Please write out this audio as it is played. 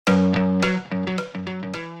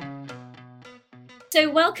So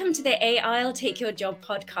welcome to the AI'll Take Your Job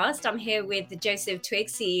podcast. I'm here with Joseph Twigg,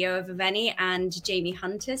 CEO of Aveni, and Jamie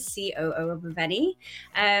Hunter, COO of Aveni.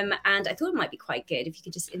 And I thought it might be quite good if you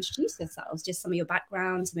could just introduce yourselves, just some of your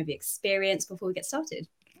background, some of your experience before we get started.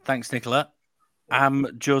 Thanks, Nicola. I'm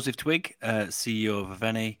Joseph Twigg, CEO of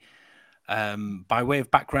Aveni. By way of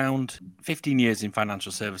background, 15 years in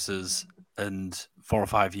financial services and 4 or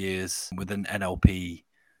 5 years with an NLP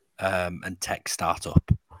and tech startup.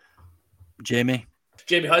 Jamie?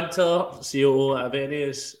 Jamie Hunter, COO at Aveni,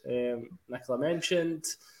 as Nicola mentioned.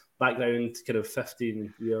 Background, kind of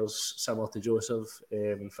 15 years, similar to Joseph,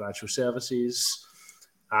 in financial services.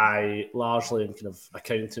 I largely in kind of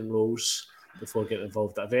accounting roles before getting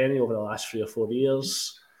involved at Aveni over the last 3 or 4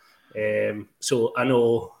 years. So I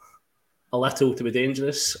know a little to be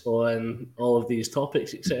dangerous on all of these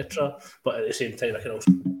topics, etc. But at the same time,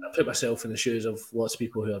 I put myself in the shoes of lots of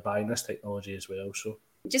people who are buying this technology as well. So,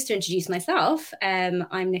 just to introduce myself,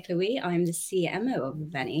 I'm Nicola Wee. I'm the CMO of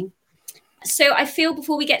Aveni. So I feel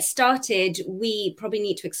before we get started, we probably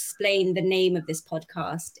need to explain the name of this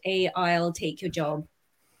podcast, AI'll Take Your Job.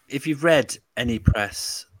 If you've read any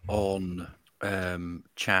press on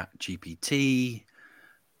Chat GPT,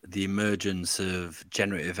 the emergence of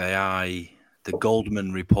generative AI, the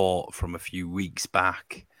Goldman report from a few weeks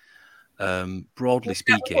back, broadly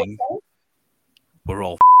speaking, we're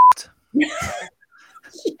all Joseph.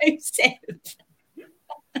 You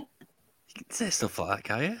can say stuff like that,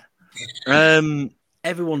 can't you?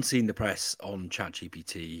 Everyone's seen the press on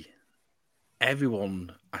ChatGPT.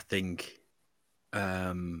 Everyone, I think,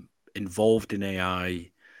 involved in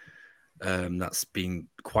AI, that's been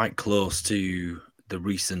quite close to the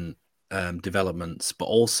recent developments, but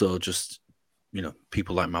also just,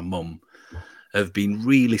 people like my mum have been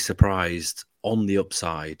really surprised on the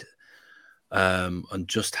upside and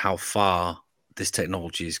just how far this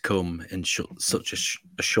technology has come in such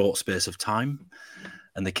a short space of time.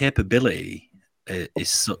 And the capability is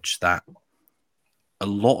such that a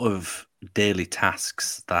lot of daily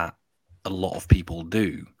tasks that a lot of people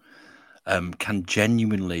do can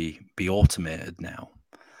genuinely be automated now.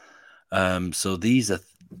 So these are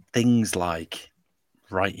things like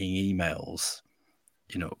writing emails,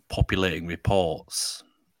 populating reports,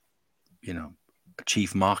 a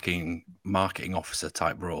chief marketing officer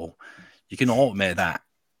type role. You can automate that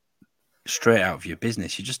straight out of your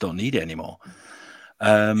business. You just don't need it anymore.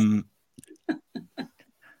 And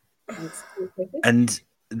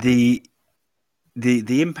the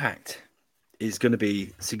impact is going to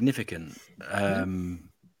be significant.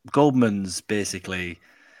 Goldman's basically,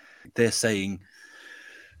 they're saying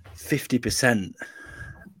 50%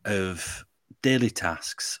 of daily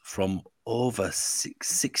tasks from over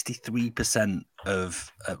 63%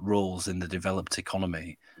 of roles in the developed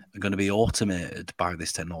economy are going to be automated by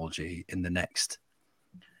this technology in the next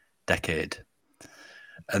decade.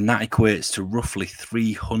 And that equates to roughly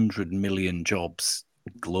 300 million jobs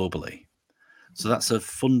globally. So that's a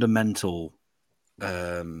fundamental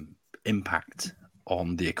impact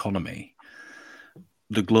on the economy,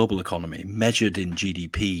 the global economy, measured in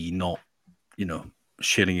GDP, not,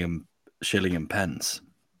 shilling and pence.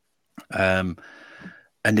 And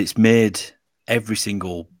it's made every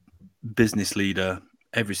single business leader,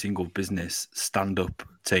 every single business stand up,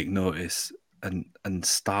 take notice, and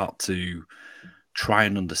start to try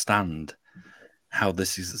and understand how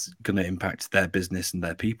this is going to impact their business and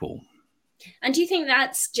their people. And do you think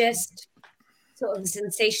that's just sort of a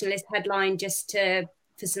sensationalist headline just for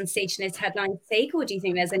sensationalist headline's sake, or do you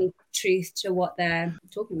think there's any truth to what they're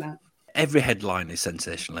talking about? Every headline is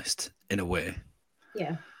sensationalist in a way.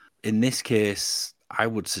 Yeah. In this case, I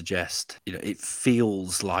would suggest, it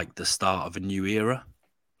feels like the start of a new era.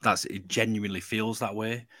 It genuinely feels that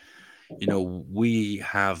way. We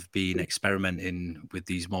have been experimenting with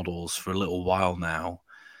these models for a little while now,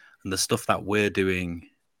 and the stuff that we're doing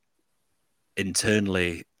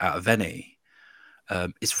internally at Aveni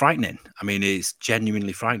is frightening. I mean, it's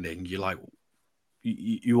genuinely frightening. You're like,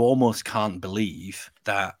 you almost can't believe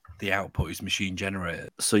that the output is machine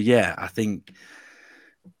generated. So yeah, I think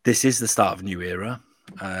this is the start of a new era.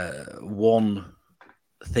 One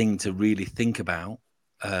thing to really think about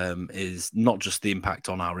is not just the impact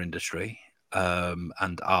on our industry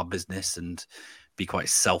and our business, and be quite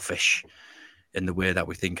selfish in the way that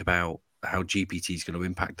we think about how GPT is going to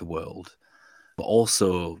impact the world, but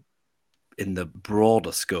also in the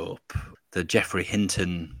broader scope, the Jeffrey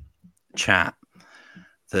Hinton chat,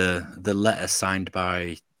 the letter signed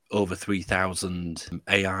by over 3,000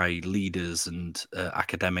 AI leaders and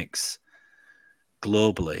academics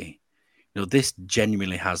globally. This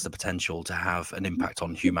genuinely has the potential to have an impact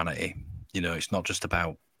on humanity. It's not just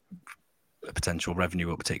about a potential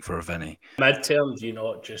revenue uptick for Aveni. Midterm, do you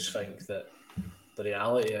not just think that the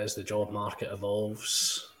reality is the job market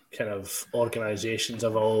evolves, kind of organisations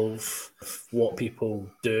evolve, what people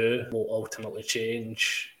do will ultimately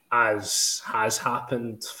change, as has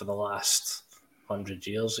happened for the last 100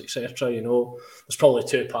 years, etc. You know, there's probably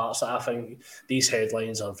two parts that I think these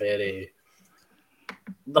headlines are very...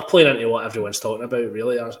 They're playing into what everyone's talking about,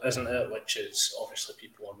 really, isn't it? Which is obviously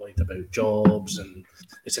people are worried about jobs, and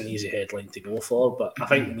it's an easy headline to go for. But I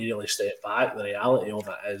think when you really step back, the reality of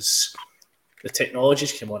it is the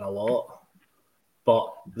technology's come on a lot,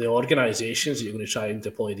 but the organisations that you're going to try and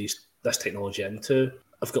deploy this technology into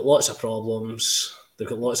have got lots of problems. They've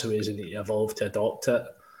got lots of ways they need to evolve to adopt it.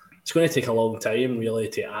 It's going to take a long time, really,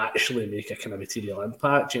 to actually make a kind of material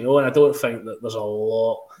impact, you know. And I don't think that there's a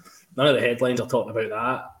lot... None of the headlines are talking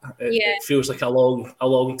about that. It feels like a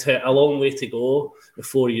long way to go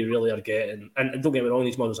before you really are getting... And don't get me wrong,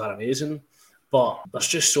 these models are amazing, but there's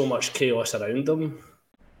just so much chaos around them.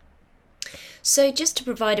 So just to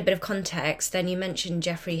provide a bit of context, then you mentioned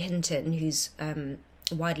Geoffrey Hinton, who's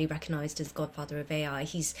widely recognised as the godfather of AI.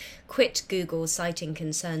 He's quit Google, citing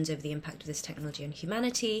concerns over the impact of this technology on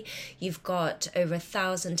humanity. You've got over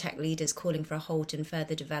 1,000 tech leaders calling for a halt in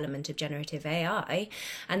further development of generative AI.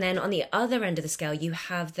 And then on the other end of the scale, you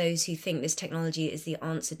have those who think this technology is the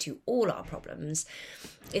answer to all our problems.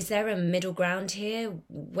 Is there a middle ground here?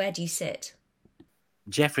 Where do you sit?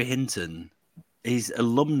 Geoffrey Hinton is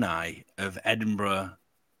alumni of Edinburgh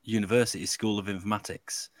University School of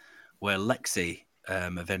Informatics, where Lexi,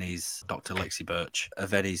 Aveni's Dr. Lexi Birch,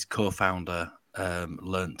 Aveni's co-founder,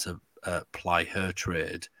 learned to ply her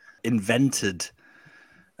trade, invented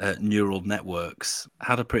neural networks,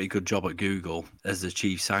 had a pretty good job at Google as the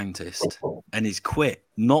chief scientist, and he's quit,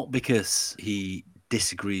 not because he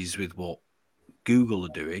disagrees with what Google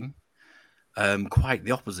are doing, quite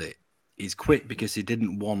the opposite. He's quit because he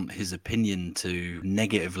didn't want his opinion to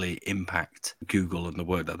negatively impact Google and the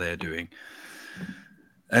work that they're doing.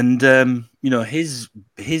 And his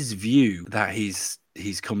view that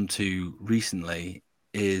he's come to recently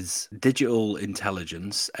is digital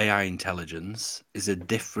intelligence, AI intelligence, is a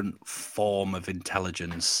different form of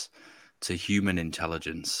intelligence to human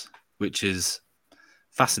intelligence, which is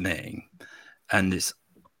fascinating, and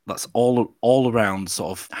that's all around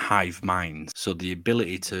sort of hive mind. So the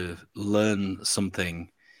ability to learn something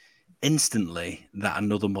instantly that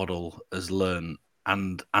another model has learned,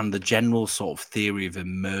 and the general sort of theory of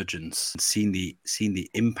emergence, seeing the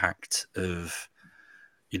impact of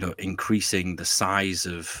increasing the size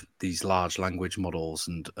of these large language models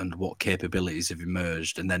and what capabilities have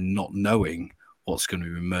emerged, and then not knowing what's going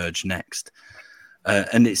to emerge next.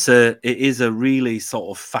 And it is a really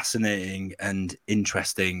sort of fascinating and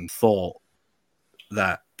interesting thought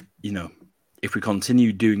that, if we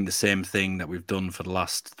continue doing the same thing that we've done for the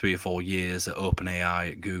last 3 or 4 years at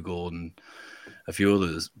OpenAI, at Google, and a few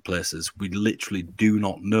other places, we literally do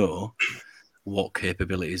not know what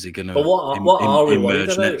capabilities are going to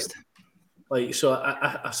emerge next. Like, so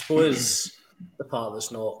I suppose the part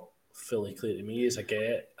that's not fully clear to me is I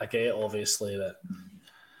get obviously that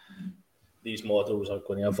these models are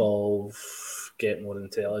going to evolve, get more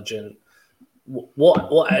intelligent.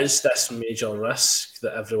 What is this major risk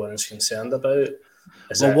that everyone is concerned about?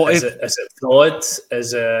 Is it fraud?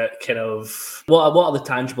 Is it kind of what are the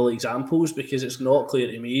tangible examples? Because it's not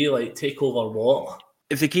clear to me. Like, take over what?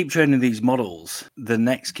 If they keep training these models, the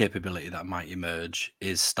next capability that might emerge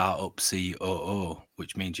is startup COO,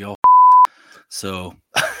 which means you're so.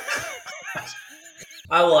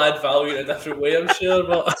 I will add value in a different way, I'm sure,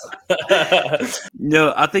 but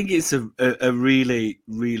no, I think it's a really,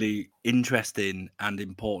 really interesting and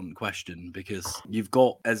important question, because you've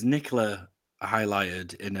got, as Nicola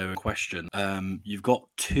highlighted in her question, you've got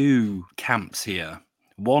two camps here.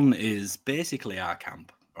 One is basically our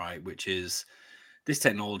camp, right, which is this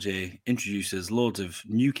technology introduces loads of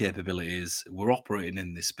new capabilities. We're operating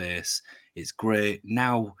in this space. It's great.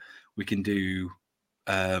 Now we can do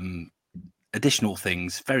additional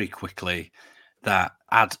things very quickly that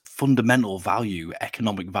add fundamental value,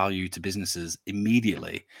 economic value to businesses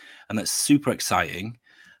immediately. And that's super exciting.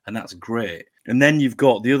 And that's great. And then you've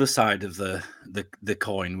got the other side of the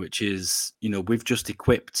coin, which is, we've just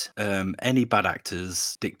equipped any bad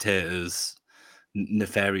actors, dictators,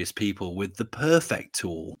 nefarious people with the perfect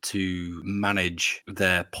tool to manage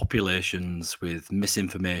their populations with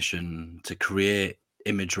misinformation, to create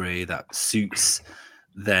imagery that suits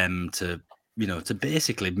them, to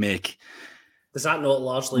basically make... Does that not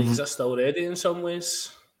largely exist already in some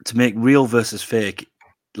ways? To make real versus fake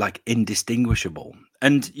like indistinguishable.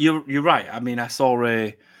 And you're right. I mean, I saw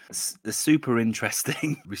a super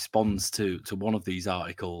interesting response to one of these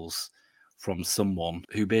articles from someone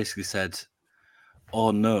who basically said,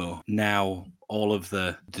 oh no, now all of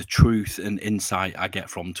the truth and insight I get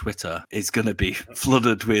from Twitter is going to be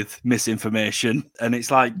flooded with misinformation. And it's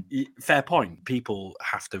like, fair point. People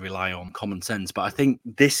have to rely on common sense. But I think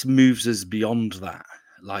this moves us beyond that.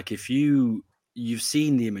 Like if you've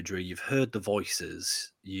seen the imagery, you've heard the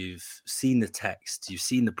voices, you've seen the text, you've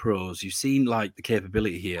seen the prose, you've seen like the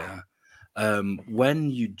capability here. When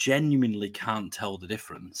you genuinely can't tell the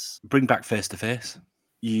difference, bring back face-to-face.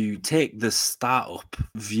 You take the startup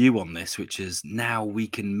view on this, which is now we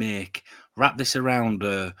can wrap this around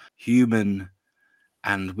a human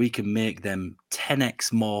and we can make them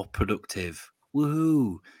 10x more productive.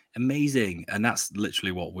 Woohoo! Amazing. And that's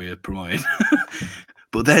literally what we're promoting.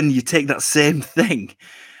 But then you take that same thing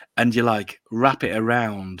and you like wrap it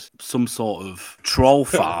around some sort of troll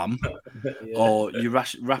farm, or you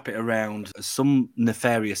wrap it around some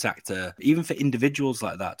nefarious actor, even for individuals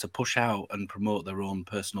like that to push out and promote their own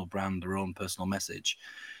personal brand, their own personal message.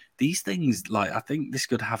 These things, like, I think this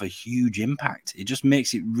could have a huge impact. It just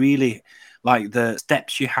makes it really like the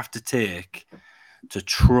steps you have to take to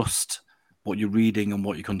trust what you're reading and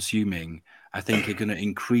what you're consuming, I think are going to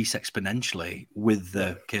increase exponentially with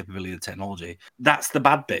the capability of the technology. That's the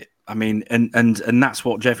bad bit. I mean, and that's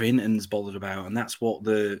what Jeffrey Hinton's bothered about, and that's what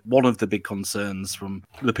one of the big concerns from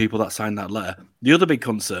the people that signed that letter. The other big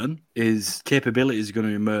concern is capabilities are going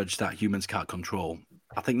to emerge that humans can't control.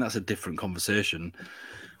 I think that's a different conversation,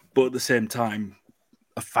 but at the same time,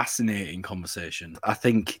 a fascinating conversation. I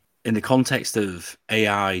think in the context of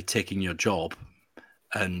AI taking your job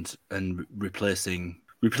and replacing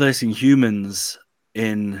humans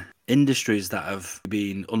in industries that have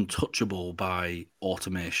been untouchable by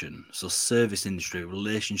automation, so service industry,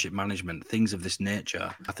 relationship management, things of this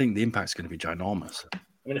nature, I think the impact's going to be ginormous. I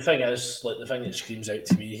mean, the thing is, like, the thing that screams out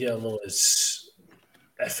to me here, though, is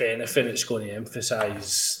if anything, it's going to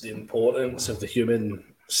emphasise the importance of the human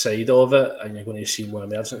side of it, and you're going to see more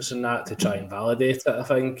emergence in that to try and validate it, I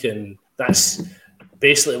think. And that's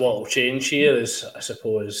basically what will change here is, I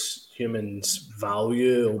suppose, humans'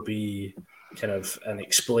 value will be kind of in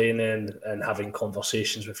explaining and having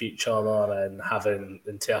conversations with each other and having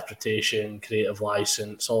interpretation, creative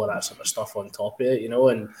license, all of that sort of stuff on top of it, you know.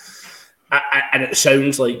 And it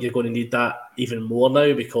sounds like you're going to need that even more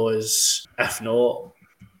now, because if not,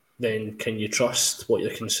 then can you trust what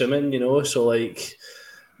you're consuming, you know? So, like,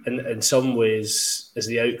 in some ways, is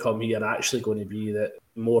the outcome here actually going to be that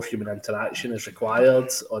more human interaction is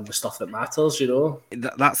required on the stuff that matters, you know?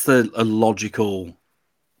 That's a logical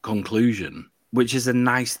conclusion, which is a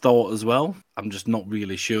nice thought as well. I'm just not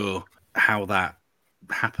really sure how that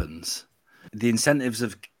happens. The incentives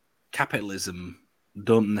of capitalism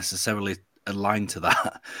don't necessarily align to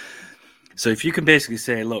that. So if you can basically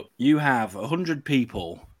say, look, you have 100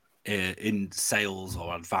 people in sales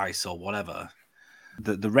or advice or whatever,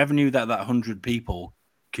 the revenue that 100 people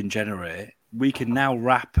can generate, we can now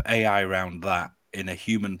wrap AI around that in a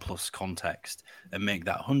human plus context and make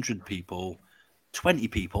that 100 people 20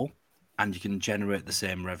 people, and you can generate the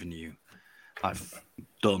same revenue. Like,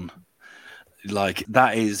 done. Like,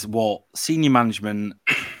 that is what senior management,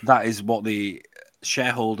 that is what the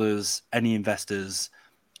shareholders, any investors,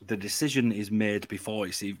 the decision is made before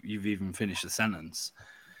you've even finished the sentence.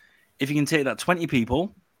 If you can take that 20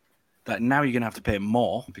 people, that now you're going to have to pay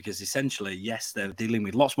more, because essentially, yes, they're dealing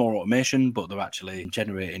with lots more automation, but they're actually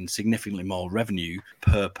generating significantly more revenue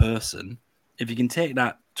per person. If you can take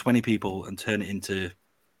that 20 people and turn it into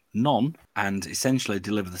none and essentially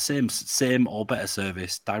deliver the same or better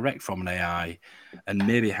service direct from an AI, and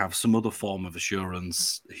maybe have some other form of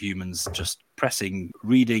assurance, humans just press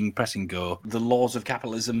go, the laws of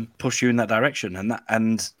capitalism push you in that direction.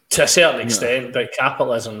 And to a certain extent, but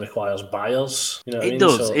capitalism requires buyers. You know what I mean?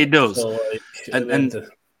 It does. So, like,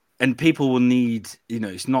 and people will need,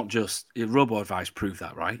 it's not just robo-advice proved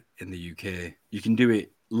that, right? In the UK, you can do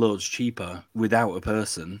it loads cheaper without a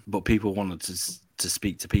person, but people wanted to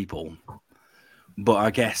speak to people. But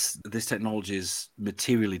I guess this technology is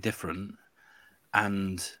materially different.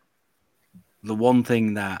 And the one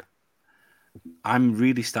thing that I'm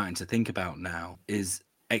really starting to think about now is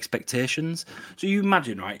expectations. So you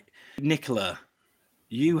imagine, right, Nicola,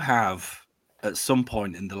 you have at some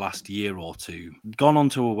point in the last year or two gone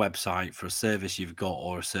onto a website for a service you've got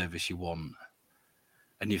or a service you want,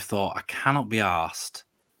 and you've thought, I cannot be arsed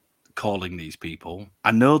calling these people.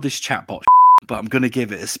 I know this chatbot, but I'm going to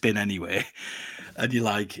give it a spin anyway. And you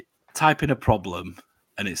like type in a problem,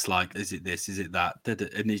 and it's like, is it this? Is it that?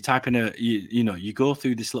 And you type in you go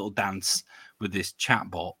through this little dance with this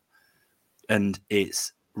chatbot, and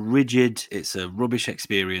it's rigid, it's a rubbish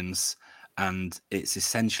experience, and it's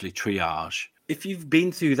essentially triage. If you've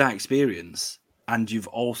been through that experience and you've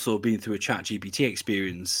also been through a ChatGPT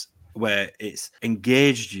experience where it's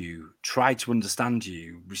engaged you, tried to understand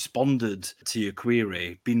you, responded to your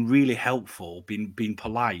query, been really helpful, been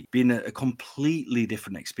polite, been a completely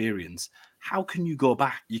different experience, how can you go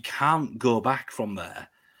back? You can't go back from there.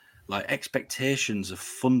 Like, expectations have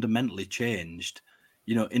fundamentally changed,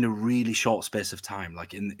 in a really short space of time,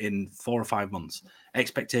 like in 4 or 5 months.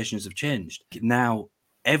 Expectations have changed. Now,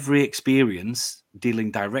 every experience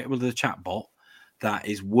dealing directly with a chatbot that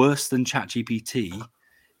is worse than ChatGPT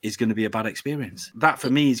is going to be a bad experience. That, for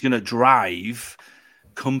me, is going to drive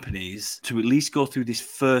companies to at least go through this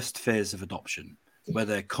first phase of adoption, where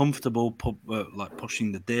they're comfortable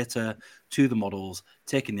pushing the data to the models,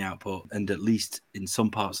 taking the output, and at least in some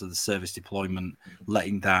parts of the service deployment,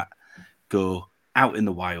 letting that go out in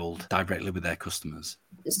the wild directly with their customers.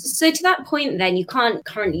 So to that point, then, you can't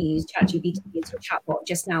currently use ChatGPT as your chatbot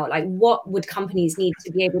just now. Like, what would companies need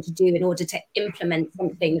to be able to do in order to implement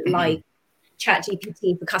something like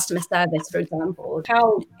ChatGPT for customer service, for example?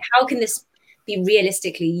 How can this be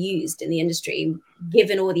realistically used in the industry,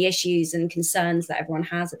 given all the issues and concerns that everyone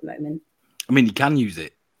has at the moment? I mean, you can use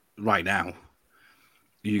it right now.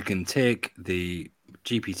 You can take the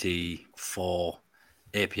GPT-4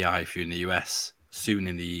 API if you're in the US, soon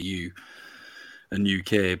in the EU and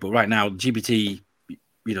UK. But right now, GPT,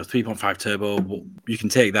 3.5 Turbo, you can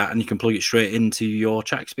take that and you can plug it straight into your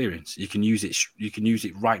chat experience. You can use it. You can use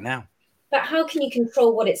it right now. But how can you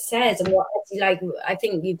control what it says and what, like, I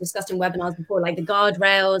think you've discussed in webinars before, like the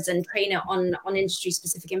guardrails, and train it on industry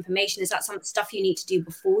specific information? Is that some stuff you need to do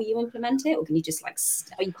before you implement it, or can you just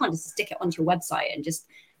you can't just stick it onto your website and just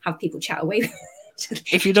have people chat away with it?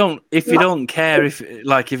 If you don't care if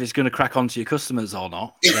it's going to crack onto your customers or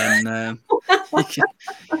not, then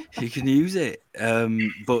you can use it.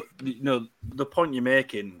 But the point you're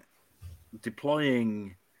making,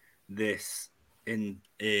 deploying this in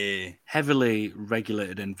a heavily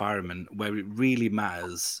regulated environment where it really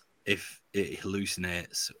matters if it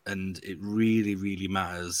hallucinates, and it really, really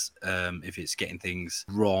matters if it's getting things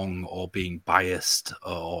wrong or being biased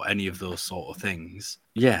or any of those sort of things.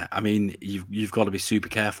 Yeah, I mean, you've got to be super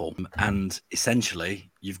careful, and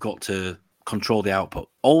essentially you've got to control the output.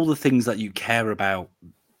 All the things that you care about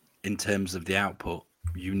in terms of the output,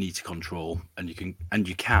 you need to control, and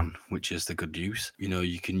you can, which is the good news.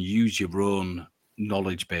 You can use your own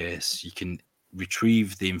knowledge base. You can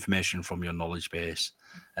retrieve the information from your knowledge base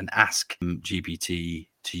and ask GPT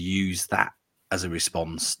to use that as a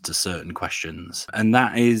response to certain questions. And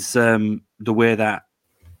that is the way that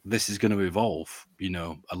this is going to evolve,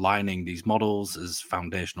 aligning these models as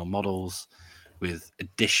foundational models with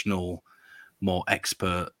additional, more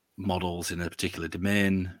expert models in a particular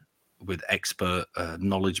domain, with expert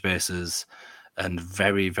knowledge bases, and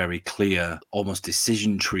very, very clear, almost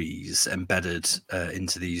decision trees embedded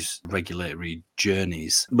into these regulatory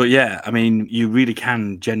journeys. But yeah, I mean, you really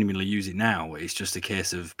can genuinely use it now. It's just a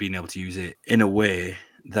case of being able to use it in a way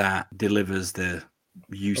that delivers the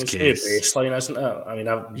use case. It's a baseline, isn't it? I mean,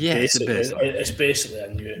 it's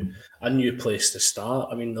basically a new place to start.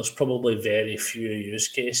 I mean, there's probably very few use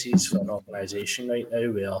cases for an organisation right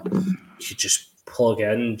now where you could just plug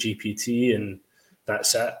in GPT and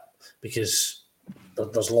that's it, because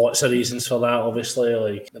there's lots of reasons for that. Obviously,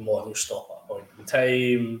 like the models stop at a point in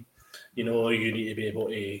time. You need to be able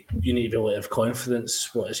to have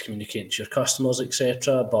confidence what is communicating to your customers,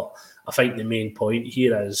 etc. But I think the main point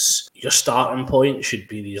here is your starting point should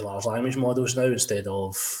be these large language models now instead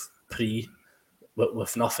of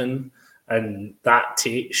with nothing, and that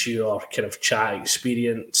takes your kind of chat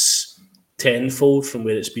experience tenfold from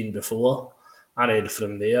where it's been before. And then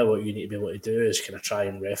from there, what you need to be able to do is kind of try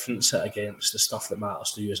and reference it against the stuff that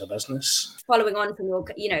matters to you as a business. Following on from your,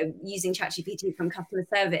 using ChatGPT from customer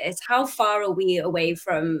service, how far are we away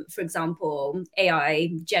from, for example,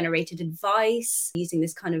 AI generated advice, using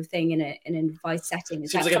this kind of thing in an advice setting?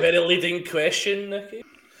 Seems like a very leading question, Nikki.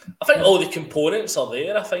 I think all the components are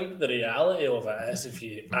there. I think the reality of it is, if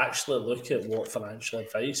you actually look at what financial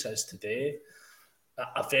advice is today,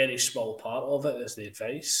 a very small part of it is the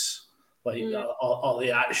advice. Or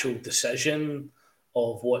the actual decision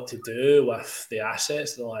of what to do with the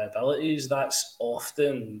assets, the liabilities, that's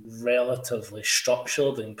often relatively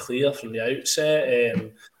structured and clear from the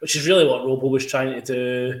outset, which is really what Robo was trying to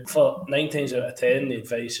do. For 9 times out of 10, the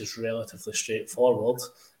advice is relatively straightforward,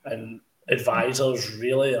 and advisors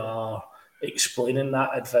really are explaining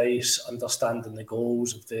that advice, understanding the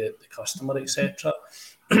goals of the customer, etc.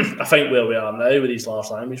 I think where we are now with these large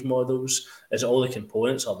language models is all the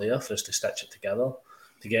components are there for us to stitch it together.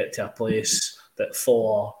 to get to a place that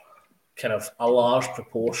for kind of a large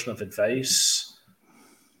proportion of advice,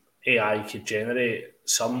 AI could generate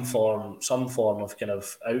some form of kind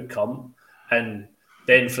of outcome, and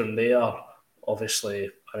then from there, obviously,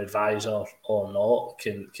 an advisor or not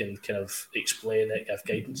can kind of explain it, give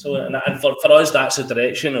guidance on it, and for us, that's the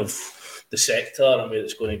direction of the sector and where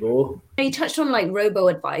it's going to go. You touched on like robo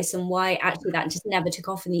advice and why actually that just never took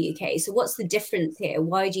off in the UK. So what's the difference here?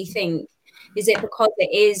 Why do you think? Is it because it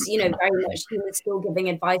is, very much humans still giving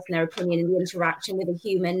advice and their opinion and the interaction with a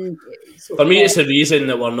human? For me, it's the reason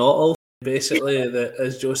that we're not all basically, that,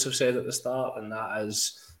 as Joseph said at the start, and that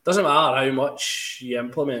is, doesn't matter how much you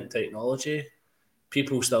implement technology,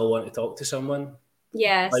 people still want to talk to someone.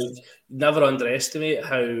 Yes. Like, never underestimate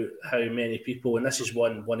how many people, and this is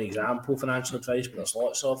one example, financial advice, but there's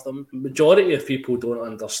lots of them. Majority of people don't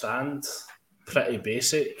understand pretty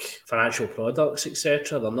basic financial products,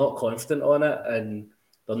 etc. They're not confident on it, and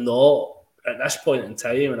they're not, at this point in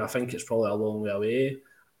time, and I think it's probably a long way away,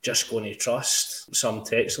 just going to trust some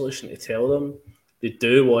tech solution to tell them. They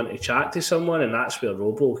do want to chat to someone, and that's where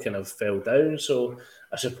Robo kind of fell down. So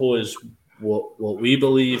I suppose what we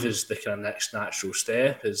believe is the kind of next natural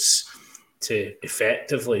step is to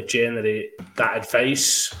effectively generate that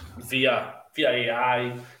advice via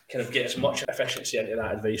AI, kind of get as much efficiency into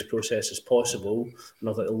that advice process as possible in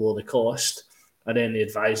order to lower the cost, and then the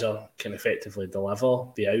advisor can effectively deliver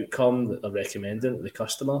the outcome that they're recommending to the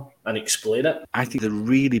customer and explain it. I think the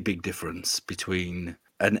really big difference between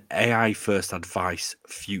an AI first advice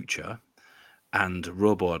future and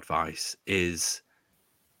robo advice is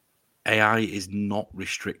AI is not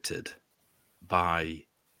restricted by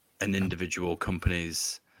an individual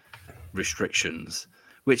company's restrictions,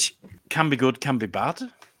 which can be good, can be bad.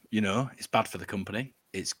 It's bad for the company.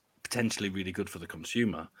 It's potentially really good for the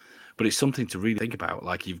consumer, but it's something to really think about.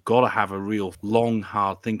 Like, you've got to have a real long,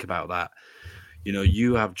 hard think about that.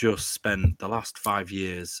 You have just spent the last 5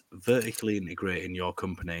 years vertically integrating your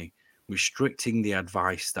company, restricting the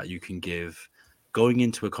advice that you can give, going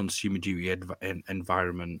into a consumer duty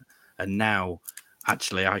environment. And now,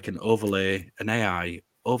 actually, I can overlay an AI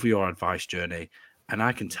over your advice journey, and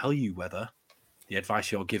I can tell you whether the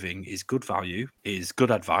advice you're giving is good value, is good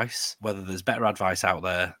advice, whether there's better advice out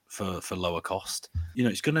there for lower cost.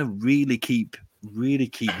 It's going to really keep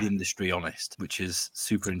the industry honest, which is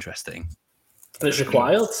super interesting. And it's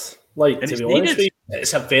required. Like, to be honest with you,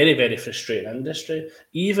 it's a very, very frustrating industry.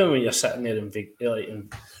 Even when you're sitting there and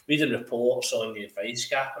reading reports on the advice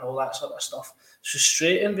gap and all that sort of stuff, it's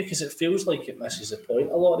frustrating because it feels like it misses the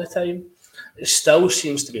point a lot of the time. It still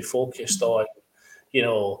seems to be focused on,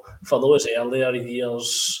 for those earlier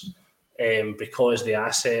years, because the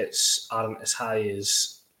assets aren't as high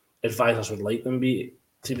as advisors would like them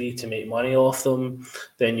to make money off them,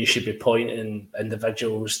 then you should be pointing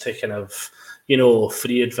individuals to kind of,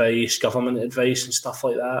 free advice, government advice and stuff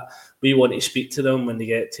like that. We want to speak to them when they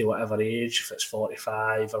get to whatever age, if it's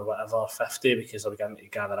 45 or whatever, 50, because they're beginning to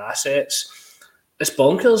gather assets. It's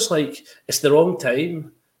bonkers. Like, it's the wrong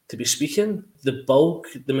time to be speaking.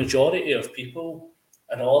 The majority of people,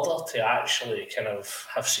 in order to actually kind of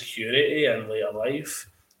have security in later life,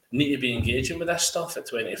 need to be engaging with this stuff at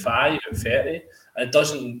 25 and 30. And it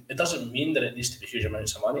doesn't mean that it needs to be huge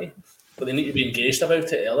amounts of money, but they need to be engaged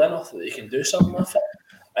about it early enough that they can do something with it.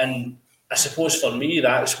 And I suppose for me,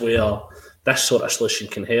 that's where this sort of solution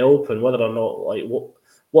can help, and whether or not, like,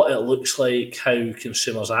 what it looks like, how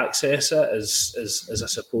consumers access it is I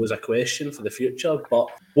suppose a question for the future. But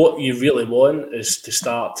what you really want is to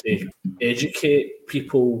start to educate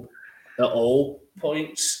people at all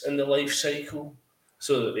points in the life cycle,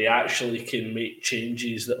 so that they actually can make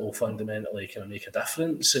changes that will fundamentally kind of make a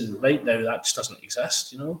difference. And right now, that just doesn't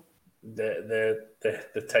exist.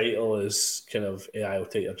 The title is kind of AI will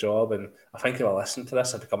take your job, and I think if I listen to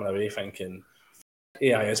this, I'd be coming away thinking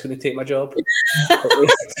AI is going to take my job.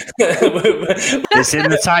 It's in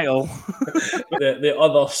the title. The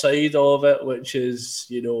other side of it, which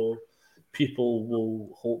is, people will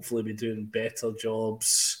hopefully be doing better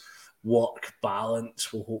jobs, work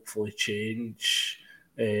balance will hopefully change.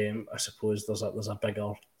 I suppose there's a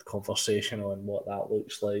bigger conversation on what that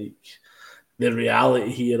looks like. The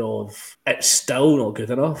reality here of it's still not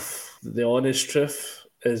good enough. The honest truth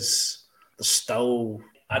is there's still.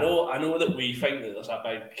 I know that we think that there's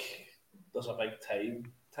a big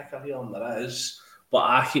time ticker here, and there is, but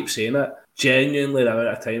I keep saying it. Genuinely, the amount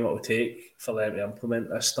of time it will take for them to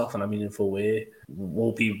implement this stuff in a meaningful way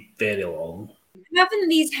will be very long. haven't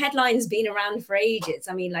these headlines been around for ages?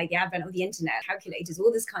 I mean, like the advent of the internet, calculators,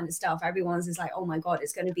 all this kind of stuff. Everyone's is like, oh my God,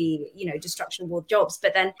 it's going to be, destruction of all jobs.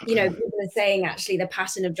 But then, people are saying actually the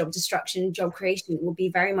pattern of job destruction, job creation will be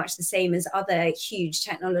very much the same as other huge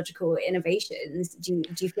technological innovations. Do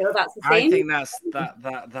you feel that's the same? I think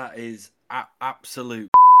that is absolute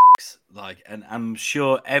like, and I'm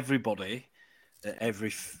sure everybody at every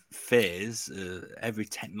phase, every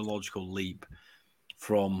technological leap,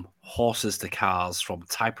 from horses to cars, from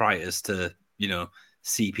typewriters to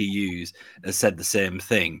CPUs, has said the same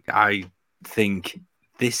thing. I think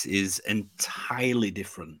this is entirely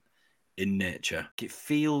different in nature. It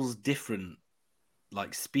feels different,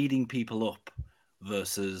 like speeding people up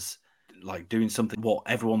versus like doing something what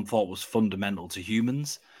everyone thought was fundamental to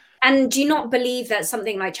humans. And do you not believe that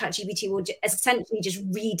something like ChatGPT will essentially just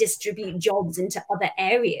redistribute jobs into other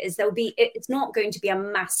areas? It's not going to be a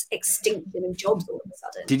mass extinction of jobs all of a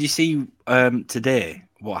sudden. Did you see today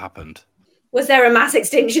what happened? Was there a mass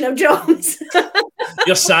extinction of jobs?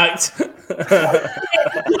 You're sacked.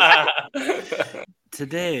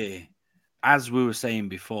 Today, as we were saying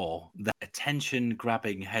before, the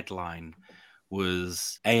attention-grabbing headline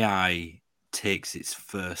was AI takes its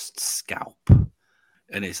first scalp.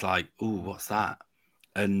 And it's like, ooh, what's that?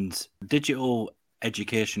 And digital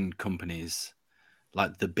education companies,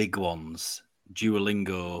 like the big ones,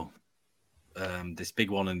 Duolingo, this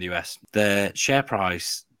big one in the US, their share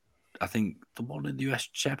price, I think the one in the US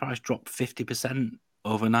share price dropped 50%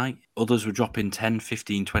 overnight. Others were dropping 10,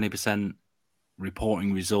 15, 20%,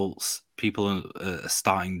 reporting results. People are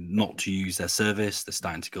starting not to use their service. They're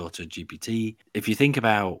starting to go to GPT. If you think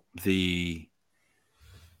about the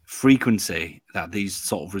frequency that these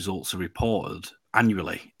sort of results are reported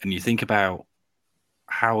annually, and you think about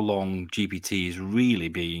how long GPT is really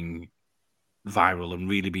being viral and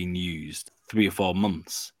really being used, 3 or 4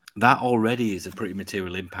 months, that already is a pretty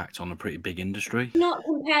material impact on a pretty big industry. Not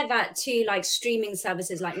compare that to like streaming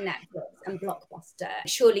services like Netflix and Blockbuster.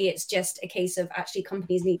 Surely it's just a case of actually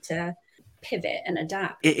companies need to pivot and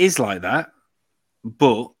adapt. It is like that,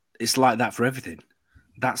 but it's like that for everything.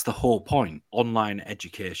 That's the whole point. Online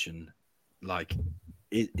education, like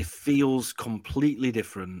it feels completely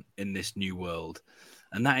different in this new world.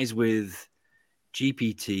 And that is with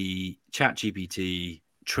GPT, ChatGPT,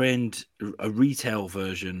 trained a retail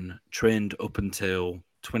version, trained up until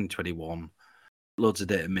 2021. Loads of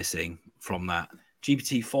data missing from that.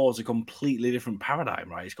 GPT-4 is a completely different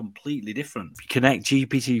paradigm, right? It's completely different. If you connect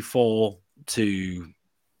GPT-4 to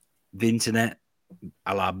the internet,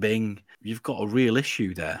 a la Bing, you've got a real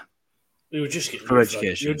issue there. You'll just get for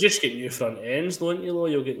education. You'll just get new front ends, don't you?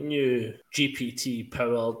 You'll get new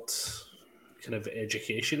GPT-powered kind of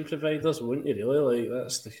education providers, wouldn't you? Really, like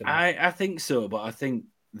that's the kind of... I think so, but I think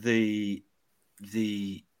the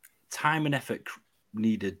time and effort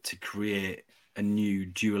needed to create a new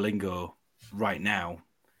Duolingo right now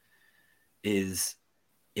is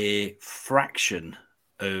a fraction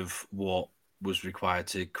of what was required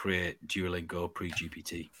to create Duolingo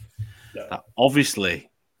pre-GPT. Yeah. That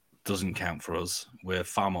obviously doesn't count for us. We're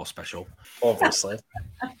far more special. Obviously.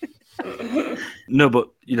 No, but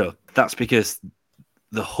that's because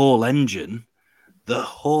the whole engine,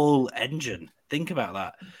 think about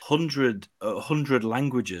that. 100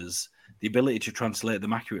 languages, the ability to translate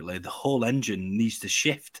them accurately, the whole engine needs to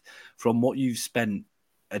shift from what you've spent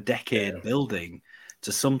a decade building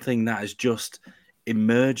to something that has just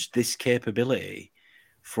emerged this capability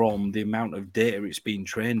from the amount of data it's been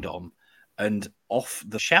trained on, and off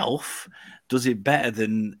the shelf does it better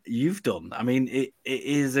than you've done. I mean, it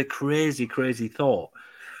is a crazy, crazy thought.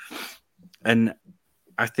 And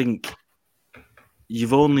I think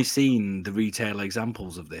you've only seen the retail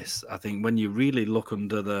examples of this. I think when you really look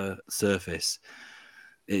under the surface,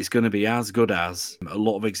 it's going to be as good as a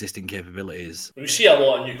lot of existing capabilities. We see a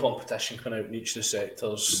lot of new competition coming out in each of the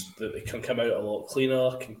sectors that they can come out a lot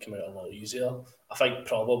cleaner, can come out a lot easier. I think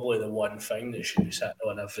probably the one thing that should be sitting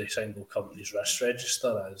on every single company's risk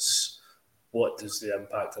register is what does the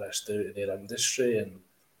impact of this do to their industry and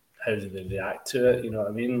how do they react to it? You know what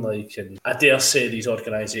I mean? Like, and I dare say these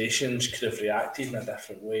organisations could have reacted in a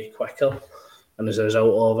different way quicker, and as a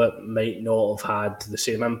result of it, might not have had the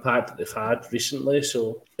same impact that they've had recently.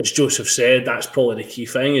 So, as Joseph said, that's probably the key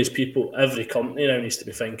thing: is every company now needs to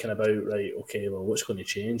be thinking about, right, okay, well, what's going to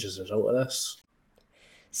change as a result of this?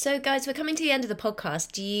 So, guys, we're coming to the end of the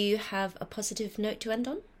podcast. Do you have a positive note to end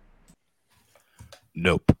on?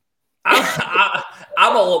 Nope.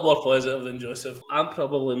 I'm a lot more positive than Joseph. I'm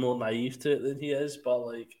probably more naive to it than he is, but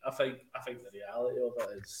like I think the reality of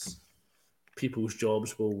it is people's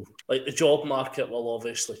jobs will, like, the job market will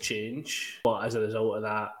obviously change, but as a result of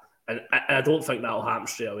that, And I don't think that'll happen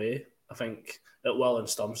straight away. I think it will in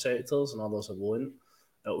some sectors and others it won't.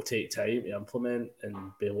 It will take time to implement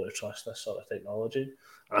and be able to trust this sort of technology.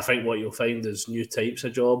 And I think what you'll find is new types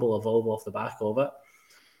of job will evolve off the back of it.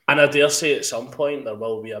 And I dare say at some point there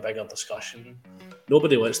will be a bigger discussion.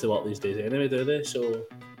 Nobody wants to work these days anyway, do they? So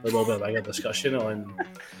there will be a bigger discussion on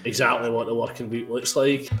exactly what the working week looks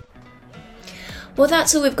like. Well,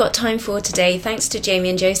 that's all we've got time for today. Thanks to Jamie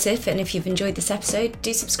and Joseph, and if you've enjoyed this episode,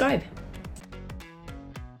 do subscribe.